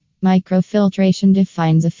Microfiltration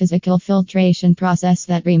defines a physical filtration process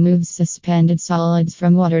that removes suspended solids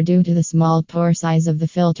from water due to the small pore size of the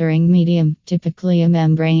filtering medium, typically a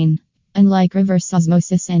membrane. Unlike reverse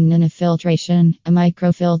osmosis and nanofiltration, a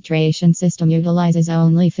microfiltration system utilizes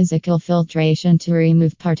only physical filtration to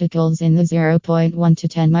remove particles in the zero point 1 to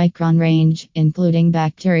 10 micron range, including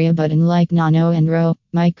bacteria, but unlike nano and rho,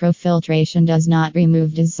 microfiltration does not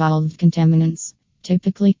remove dissolved contaminants.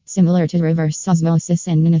 Typically, similar to reverse osmosis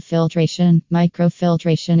and nanofiltration,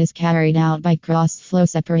 microfiltration is carried out by cross-flow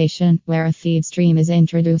separation, where a feed stream is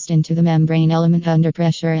introduced into the membrane element under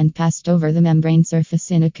pressure and passed over the membrane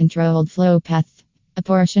surface in a controlled flow path. A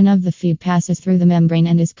portion of the feed passes through the membrane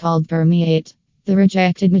and is called permeate. The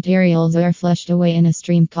rejected materials are flushed away in a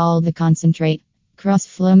stream called the concentrate.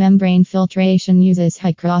 Cross-flow membrane filtration uses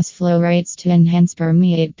high cross-flow rates to enhance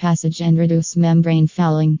permeate passage and reduce membrane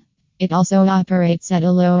fouling. It also operates at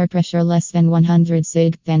a lower pressure, less than 100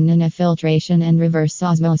 sig, than nanofiltration and reverse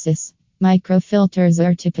osmosis. Microfilters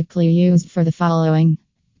are typically used for the following: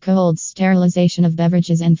 cold sterilization of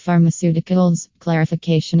beverages and pharmaceuticals,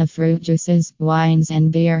 clarification of fruit juices, wines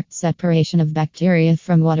and beer, separation of bacteria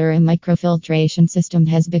from water. A microfiltration system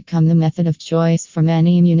has become the method of choice for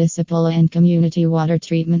many municipal and community water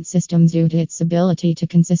treatment systems due to its ability to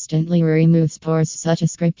consistently remove spores such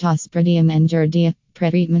as Cryptosporidium and Giardia.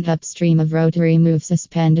 Pretreatment upstream of row to remove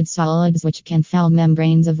suspended solids which can foul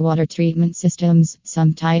membranes of water treatment systems,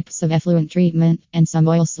 some types of effluent treatment, and some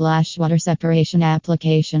oil/water separation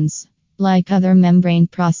applications. Like other membrane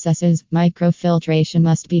processes, microfiltration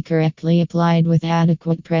must be correctly applied with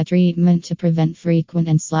adequate pretreatment to prevent frequent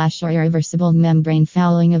and/or irreversible membrane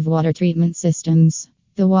fouling of water treatment systems.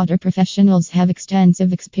 The water professionals have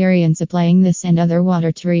extensive experience applying this and other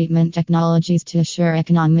water treatment technologies to assure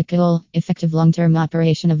economical, effective long-term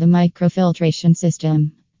operation of the microfiltration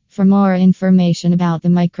system. For more information about the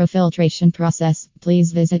microfiltration process,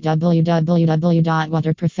 please visit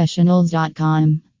www.waterprofessionals.com.